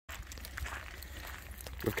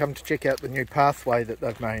We've come to check out the new pathway that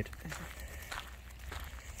they've made.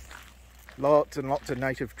 Lots and lots of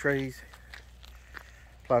native trees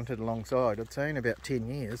planted alongside. I'd say in about 10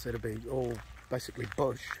 years it'll be all basically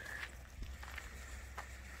bush.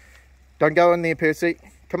 Don't go in there, Percy.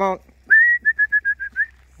 Come on.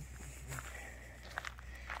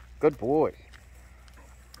 Good boy.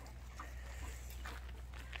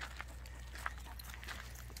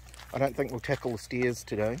 I don't think we'll tackle the stairs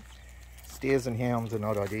today. Stairs and hounds are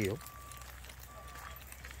not ideal.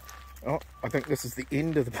 Oh, I think this is the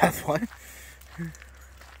end of the pathway.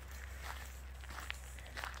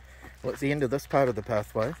 Well, it's the end of this part of the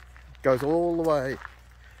pathway. It goes all the way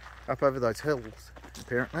up over those hills,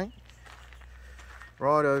 apparently.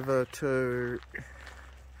 Right over to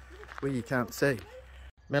where you can't see.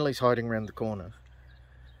 Millie's hiding around the corner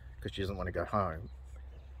because she doesn't want to go home.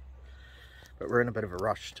 But we're in a bit of a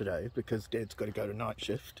rush today because Dad's got to go to night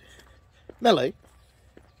shift. Millie!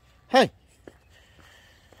 Hey!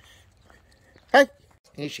 Hey!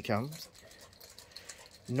 Here she comes.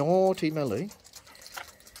 Naughty Millie.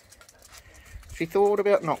 She thought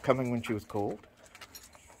about not coming when she was called.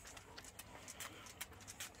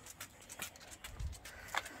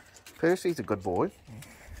 Percy's a good boy.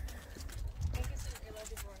 Angus didn't realise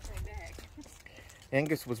he brought him back.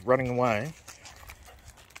 Angus was running away.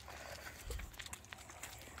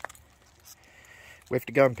 We have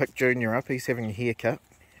to go and pick Junior up. He's having a haircut.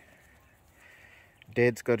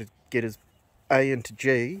 Dad's got to get his A into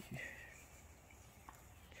G.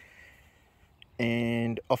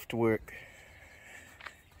 And off to work.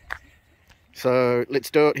 So let's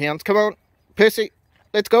do it, hounds. Come on, Percy,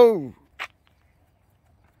 let's go.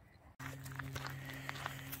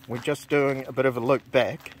 We're just doing a bit of a loop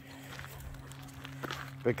back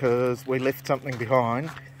because we left something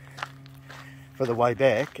behind for the way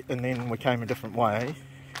back and then we came a different way.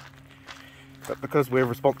 But because we're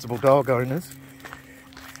responsible dog owners,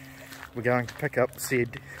 we're going to pick up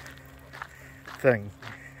said thing,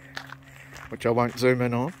 which I won't zoom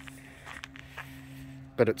in on,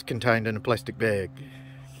 but it's contained in a plastic bag.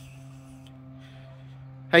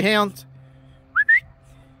 Hey hounds,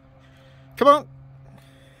 come on.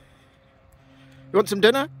 You want some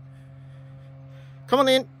dinner? Come on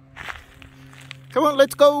then. Come on,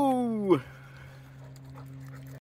 let's go.